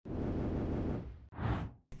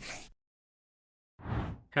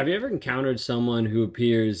Have you ever encountered someone who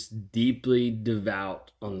appears deeply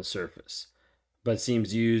devout on the surface, but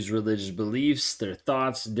seems to use religious beliefs, their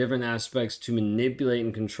thoughts, different aspects to manipulate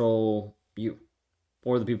and control you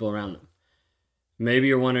or the people around them? Maybe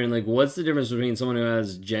you're wondering, like, what's the difference between someone who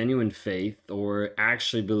has genuine faith or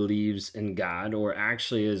actually believes in God or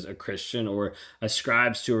actually is a Christian or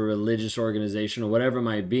ascribes to a religious organization or whatever it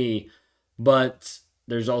might be, but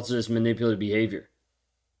there's also this manipulative behavior?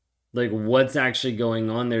 Like, what's actually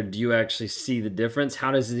going on there? Do you actually see the difference?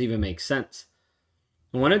 How does it even make sense?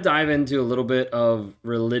 I want to dive into a little bit of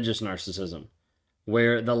religious narcissism,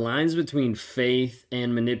 where the lines between faith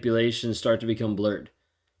and manipulation start to become blurred.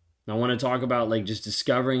 I want to talk about like just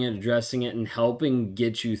discovering it, addressing it, and helping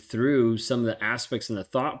get you through some of the aspects in the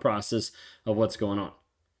thought process of what's going on.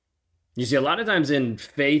 You see, a lot of times in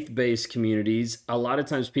faith-based communities, a lot of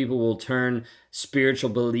times people will turn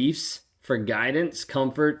spiritual beliefs for guidance,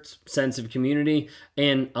 comfort, sense of community,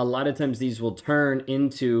 and a lot of times these will turn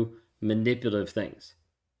into manipulative things.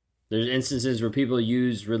 There's instances where people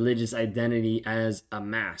use religious identity as a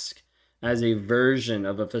mask, as a version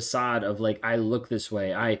of a facade of like, I look this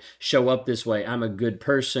way, I show up this way, I'm a good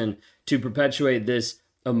person, to perpetuate this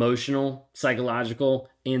emotional, psychological,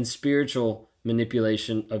 and spiritual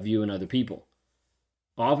manipulation of you and other people.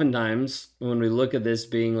 Oftentimes, when we look at this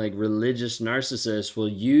being like religious narcissists will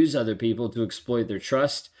use other people to exploit their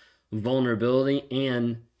trust, vulnerability,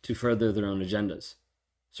 and to further their own agendas.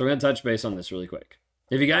 So we're going to touch base on this really quick.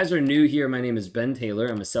 If you guys are new here, my name is Ben Taylor.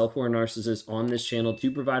 I'm a self-aware narcissist on this channel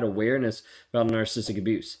to provide awareness about narcissistic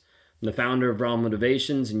abuse. I'm the founder of Raw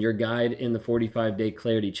Motivations and your guide in the 45-day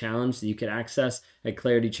Clarity Challenge that you can access at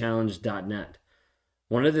claritychallenge.net.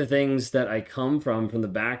 One of the things that I come from the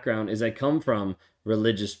background is I come from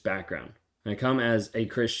religious background. I come as a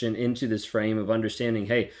Christian into this frame of understanding,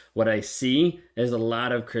 hey, what I see is a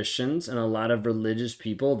lot of Christians and a lot of religious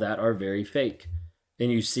people that are very fake.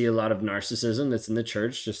 And you see a lot of narcissism that's in the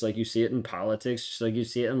church, just like you see it in politics, just like you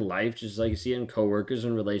see it in life, just like you see it in coworkers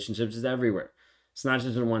and relationships. It's everywhere. It's not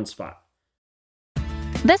just in one spot.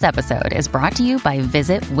 This episode is brought to you by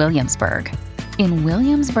Visit Williamsburg. In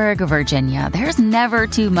Williamsburg, Virginia, there's never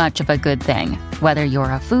too much of a good thing. Whether you're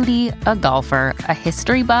a foodie, a golfer, a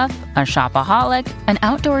history buff, a shopaholic, an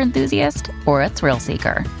outdoor enthusiast, or a thrill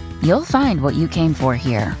seeker, you'll find what you came for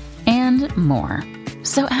here and more.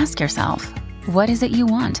 So ask yourself, what is it you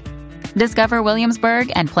want? Discover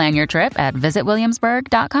Williamsburg and plan your trip at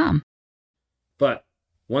visitwilliamsburg.com. But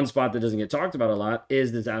one spot that doesn't get talked about a lot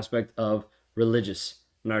is this aspect of religious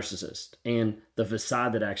narcissist and the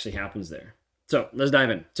facade that actually happens there. So let's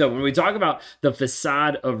dive in. So when we talk about the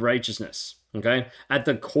facade of righteousness, okay, at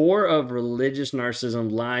the core of religious narcissism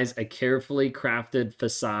lies a carefully crafted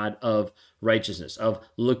facade of righteousness, of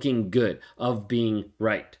looking good, of being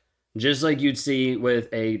right. Just like you'd see with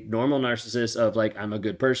a normal narcissist of like, I'm a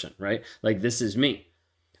good person, right? Like, this is me.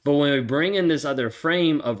 But when we bring in this other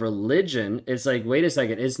frame of religion, it's like, wait a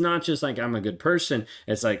second, it's not just like I'm a good person.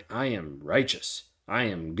 It's like, I am righteous. I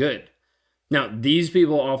am good. Now, these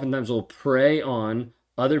people oftentimes will prey on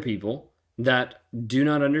other people that do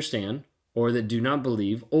not understand or that do not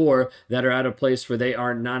believe or that are at a place where they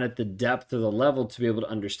are not at the depth or the level to be able to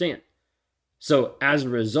understand. So as a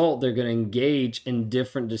result, they're going to engage in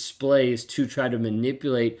different displays to try to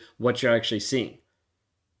manipulate what you're actually seeing.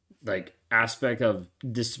 Like aspect of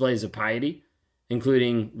displays of piety,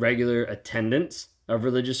 including regular attendance of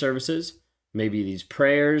religious services, maybe these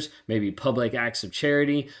prayers, maybe public acts of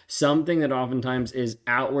charity, something that oftentimes is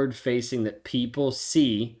outward facing that people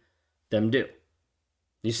see them do.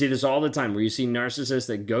 You see this all the time where you see narcissists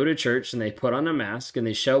that go to church and they put on a mask and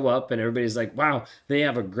they show up and everybody's like, wow, they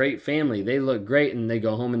have a great family. They look great, and they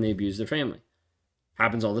go home and they abuse their family.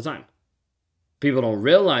 Happens all the time. People don't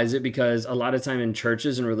realize it because a lot of time in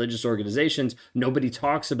churches and religious organizations, nobody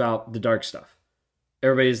talks about the dark stuff.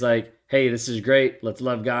 Everybody's like, hey, this is great. Let's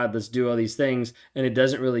love God. Let's do all these things. And it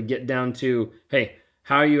doesn't really get down to, hey,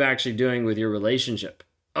 how are you actually doing with your relationship?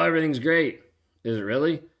 Oh, everything's great. Is it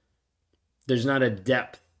really? There's not a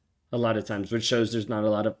depth a lot of times, which shows there's not a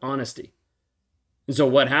lot of honesty. And so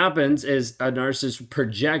what happens is a narcissist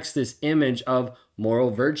projects this image of moral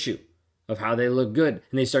virtue, of how they look good.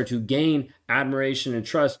 And they start to gain admiration and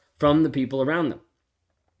trust from the people around them.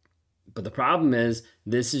 But the problem is,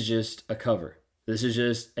 this is just a cover. This is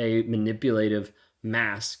just a manipulative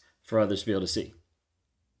mask for others to be able to see.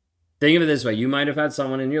 Think of it this way. You might have had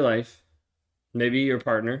someone in your life, maybe your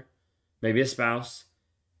partner, maybe a spouse,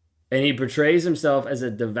 and he portrays himself as a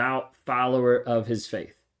devout follower of his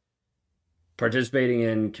faith, participating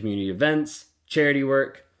in community events, charity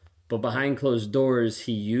work, but behind closed doors,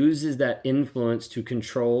 he uses that influence to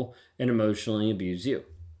control and emotionally abuse you.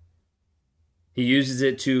 He uses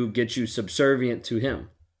it to get you subservient to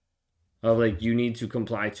him. Of like, you need to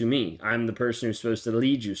comply to me. I'm the person who's supposed to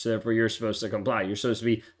lead you, so therefore you're supposed to comply. You're supposed to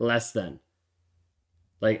be less than.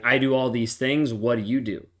 Like, I do all these things, what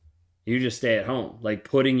do? You just stay at home, like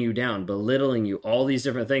putting you down, belittling you, all these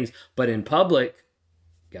different things. But in public,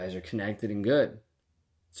 guys are connected and good.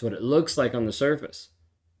 It's what it looks like on the surface.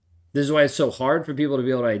 This is why it's so hard for people to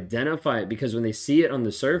be able to identify it, because when they see it on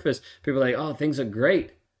the surface, people are like, oh, things are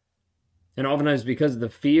great. And oftentimes because of the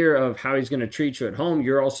fear of how he's going to treat you at home,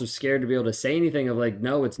 you're also scared to be able to say anything of like,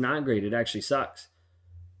 no, it's not great. It actually sucks.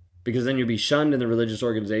 Because then you'll be shunned in the religious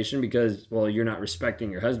organization because, well, you're not respecting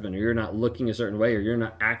your husband, or you're not looking a certain way, or you're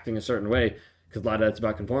not acting a certain way, because a lot of that's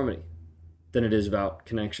about conformity than it is about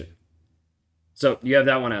connection. So you have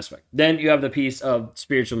that one aspect. Then you have the piece of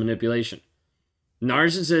spiritual manipulation.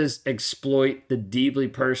 Narcissists exploit the deeply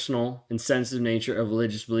personal and sensitive nature of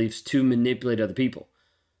religious beliefs to manipulate other people.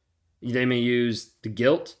 They may use the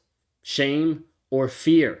guilt, shame, or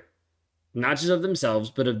fear, not just of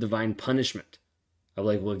themselves, but of divine punishment. Of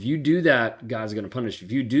like, well, if you do that, God's going to punish you.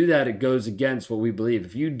 If you do that, it goes against what we believe.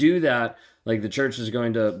 If you do that, like the church is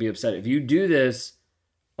going to be upset. If you do this,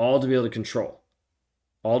 all to be able to control,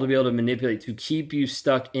 all to be able to manipulate, to keep you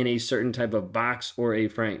stuck in a certain type of box or a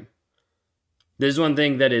frame. This is one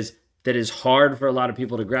thing that is hard for a lot of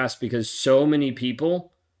people to grasp, because so many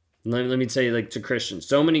people, let me say like to Christians,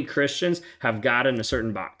 so many Christians have God in a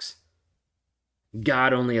certain box.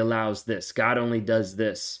 God only allows this. God only does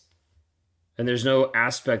this. And there's no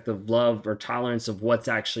aspect of love or tolerance of what's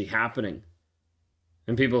actually happening.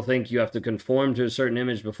 And people think you have to conform to a certain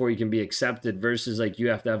image before you can be accepted, versus like you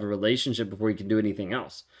have to have a relationship before you can do anything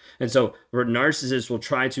else. And so narcissists will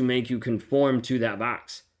try to make you conform to that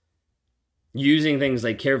box, using things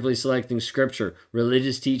like carefully selecting scripture,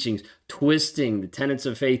 religious teachings, twisting the tenets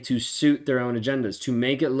of faith to suit their own agendas, to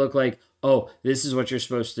make it look like, oh, this is what you're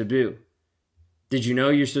supposed to do. Did you know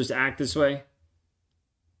you're supposed to act this way?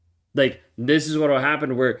 Like, this is what will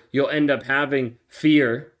happen, where you'll end up having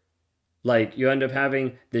fear, like you end up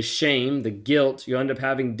having the shame, the guilt, you end up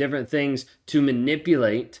having different things to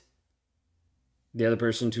manipulate the other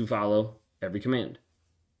person to follow every command.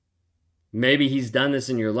 Maybe he's done this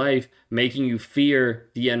in your life, making you fear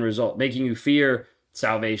the end result, making you fear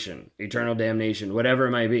salvation, eternal damnation, whatever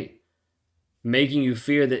it might be. Making you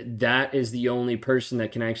fear that that is the only person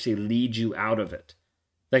that can actually lead you out of it,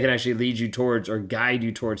 that can actually lead you towards or guide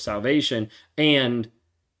you towards salvation, and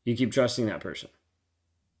you keep trusting that person.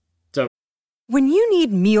 When you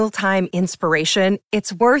need mealtime inspiration,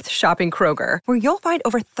 it's worth shopping Kroger, where you'll find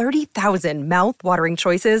over 30,000 mouth-watering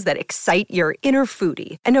choices that excite your inner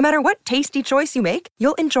foodie. And no matter what tasty choice you make,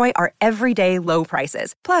 you'll enjoy our everyday low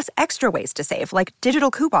prices, plus extra ways to save, like digital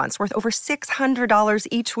coupons worth over $600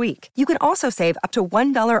 each week. You can also save up to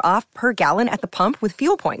 $1 off per gallon at the pump with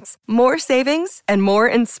fuel points. More savings and more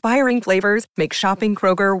inspiring flavors make shopping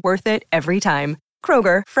Kroger worth it every time.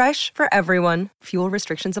 Kroger, fresh for everyone. Fuel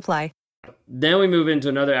restrictions apply. Then we move into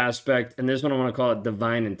another aspect, and this one I want to call it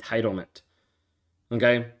divine entitlement.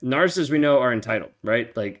 Okay? Narcissists, we know, are entitled,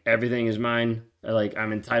 right? Like, everything is mine. Like,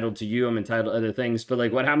 I'm entitled to you. I'm entitled to other things. But,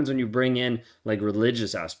 like, what happens when you bring in, like,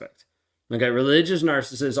 religious aspect? Okay? Religious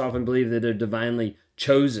narcissists often believe that they're divinely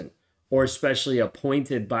chosen or especially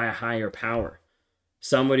appointed by a higher power.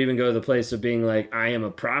 Some would even go to the place of being like, I am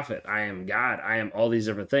a prophet. I am God. I am all these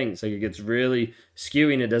different things. Like, it gets really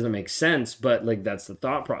skewy and it doesn't make sense, but, like, that's the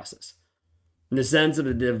thought process. And the sense of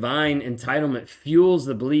the divine entitlement fuels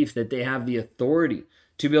the belief that they have the authority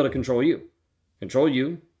to be able to control you, control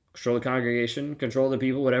the congregation, control the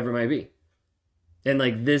people, whatever it might be. And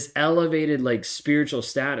like this elevated like spiritual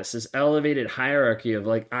status, this elevated hierarchy of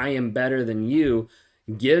like, I am better than you,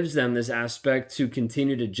 gives them this aspect to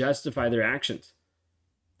continue to justify their actions,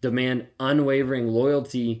 demand unwavering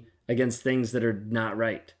loyalty against things that are not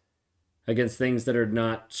right, against things that are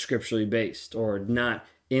not scripturally based or not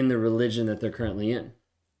in the religion that they're currently in.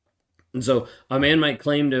 And so a man might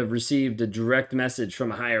claim to have received a direct message from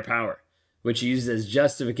a higher power, which he uses as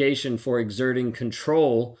justification for exerting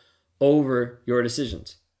control over your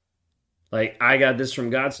decisions. Like, I got this from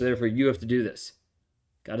God, so therefore you have to do this.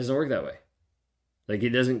 God doesn't work that way. Like, he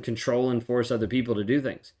doesn't control and force other people to do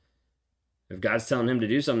things. If God's telling him to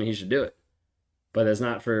do something, he should do it. But that's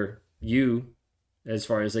not for you, as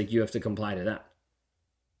far as like you have to comply to that.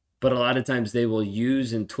 But a lot of times they will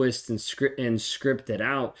use and twist and script it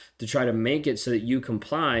out to try to make it so that you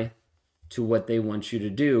comply to what they want you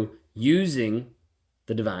to do, using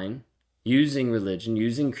the divine, using religion,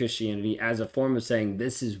 using Christianity as a form of saying,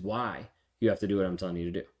 this is why you have to do what I'm telling you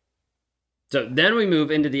to do. So then we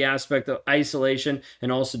move into the aspect of isolation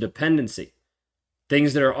and also dependency.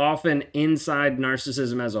 Things that are often inside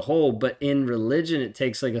narcissism as a whole, but in religion, it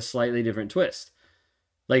takes like a slightly different twist.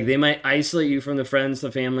 Like they might isolate you from the friends,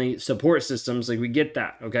 the family, support systems. Like we get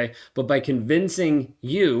that, okay? But by convincing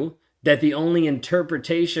you that the only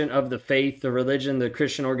interpretation of the faith, the religion, the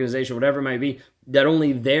Christian organization, whatever it might be, that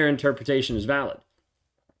only their interpretation is valid.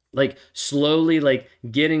 Like slowly like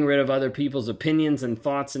getting rid of other people's opinions and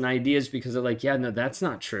thoughts and ideas because they're like, yeah, no, that's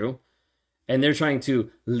not true. And they're trying to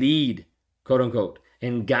lead, quote unquote,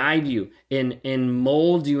 and guide you and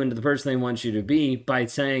mold you into the person they want you to be by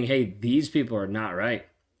saying, hey, these people are not right.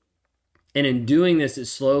 And in doing this, it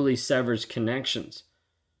slowly severs connections.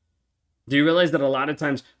 Do you realize that a lot of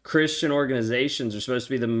times Christian organizations are supposed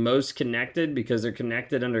to be the most connected because they're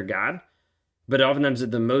connected under God? But oftentimes they're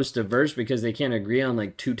the most diverse because they can't agree on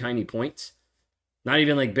like 2 tiny points. Not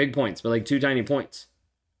even like big points, but like 2 tiny points.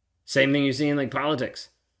 Same thing you see in like politics.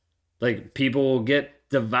 Like people will get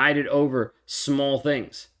divided over small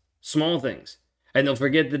things. And they'll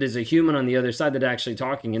forget that there's a human on the other side that's actually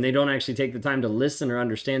talking, and they don't actually take the time to listen or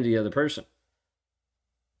understand the other person.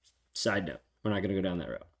 Side note, we're not going to go down that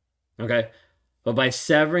road. Okay? But by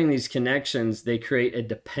severing these connections, they create a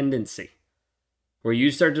dependency where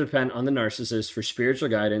you start to depend on the narcissist for spiritual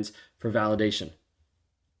guidance, for validation.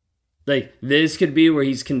 Like this could be where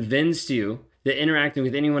he's convinced you that interacting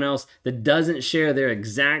with anyone else that doesn't share their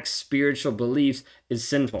exact spiritual beliefs is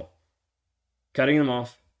sinful. Cutting them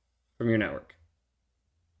off from your network.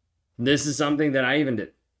 This is something that I even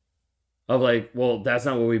did. Of like, well, that's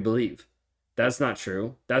not what we believe. That's not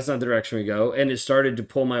true. That's not the direction we go. And it started to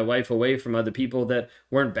pull my wife away from other people that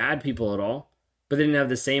weren't bad people at all, but they didn't have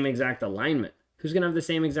the same exact alignment. Who's going to have the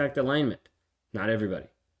same exact alignment? Not everybody.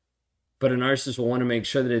 But a narcissist will want to make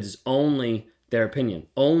sure that it is only their opinion,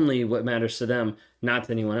 only what matters to them, not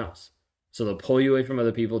to anyone else. So they'll pull you away from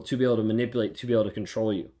other people to be able to manipulate, to be able to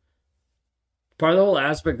control you. Part of the whole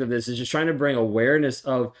aspect of this is just trying to bring awareness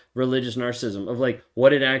of religious narcissism, of like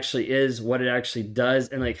what it actually is, what it actually does,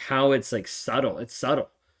 and like how it's like subtle. It's subtle.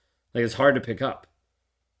 Like it's hard to pick up.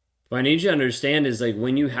 What I need you to understand is like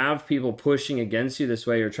when you have people pushing against you this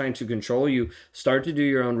way or trying to control you, start to do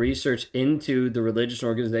your own research into the religious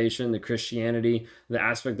organization, the Christianity, the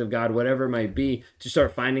aspect of God, whatever it might be, to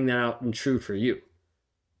start finding that out and true for you.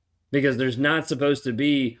 Because there's not supposed to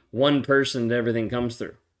be one person that everything comes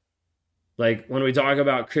through. Like when we talk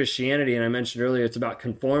about Christianity, and I mentioned earlier, it's about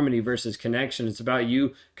conformity versus connection. It's about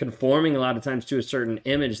you conforming a lot of times to a certain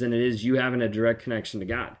image than it is you having a direct connection to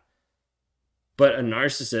God. But a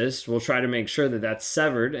narcissist will try to make sure that that's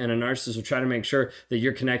severed, and a narcissist will try to make sure that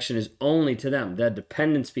your connection is only to them. That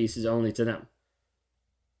dependence piece is only to them.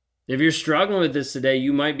 If you're struggling with this today,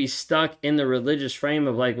 you might be stuck in the religious frame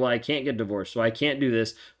of like, well, I can't get divorced, so I can't do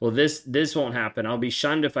this. Well, this won't happen. I'll be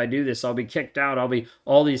shunned if I do this. I'll be kicked out. I'll be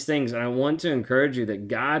all these things. And I want to encourage you that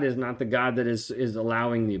God is not the God that is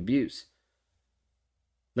allowing the abuse.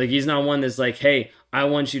 Like he's not one that's like, hey, I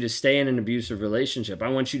want you to stay in an abusive relationship. I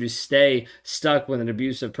want you to stay stuck with an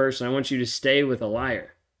abusive person. I want you to stay with a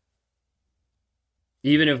liar.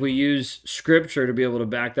 Even if we use scripture to be able to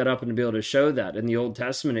back that up and to be able to show that. In the Old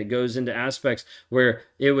Testament, it goes into aspects where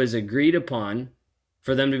it was agreed upon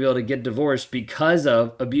for them to be able to get divorced because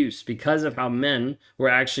of abuse, because of how men were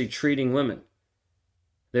actually treating women.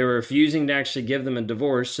 They were refusing to actually give them a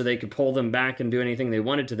divorce so they could pull them back and do anything they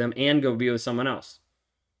wanted to them and go be with someone else.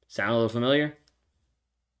 Sound a little familiar?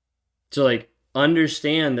 So like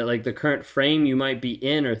understand that like the current frame you might be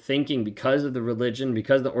in or thinking because of the religion,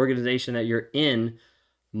 because of the organization that you're in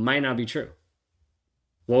might not be true.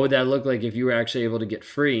 What would that look like if you were actually able to get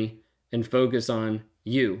free and focus on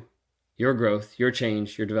you, your growth, your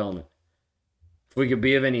change, your development? If we could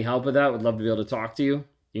be of any help with that, would love to be able to talk to you.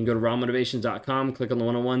 You can go to rawmotivations.com, click on the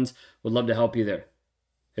one-on-ones. Would love to help you there.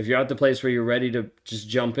 If you're at the place where you're ready to just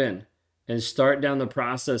jump in and start down the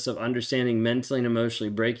process of understanding mentally and emotionally,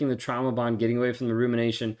 breaking the trauma bond, getting away from the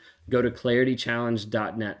rumination, go to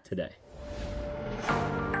claritychallenge.net today.